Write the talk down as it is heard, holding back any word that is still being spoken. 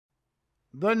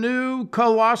The new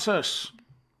Colossus.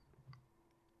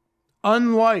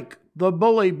 Unlike the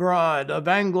bully broad of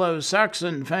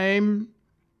Anglo-Saxon fame,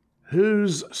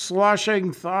 whose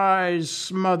sloshing thighs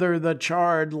smother the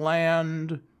charred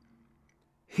land,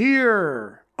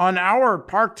 here on our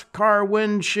parked car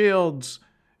windshields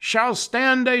shall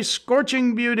stand a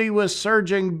scorching beauty with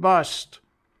surging bust,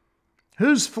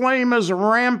 whose flame is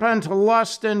rampant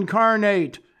lust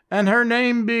incarnate, and her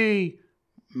name be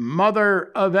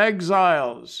Mother of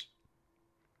Exiles.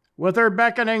 With her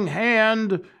beckoning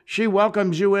hand, she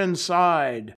welcomes you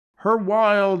inside. Her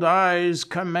wild eyes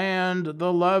command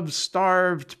the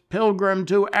love-starved pilgrim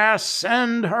to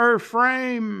ascend her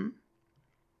frame.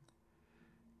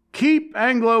 Keep,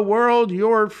 Anglo-world,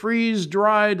 your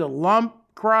freeze-dried lump,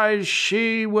 cries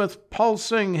she with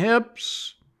pulsing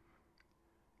hips.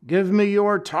 Give me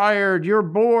your tired, your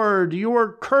bored,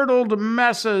 your curdled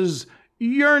messes,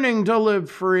 yearning to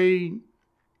live free,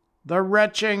 the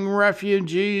retching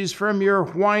refugees from your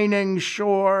whining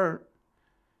shore.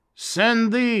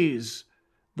 Send these,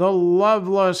 the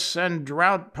loveless and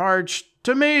drought-parched,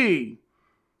 to me.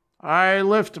 I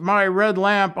lift my red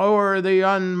lamp o'er the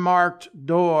unmarked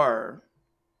door.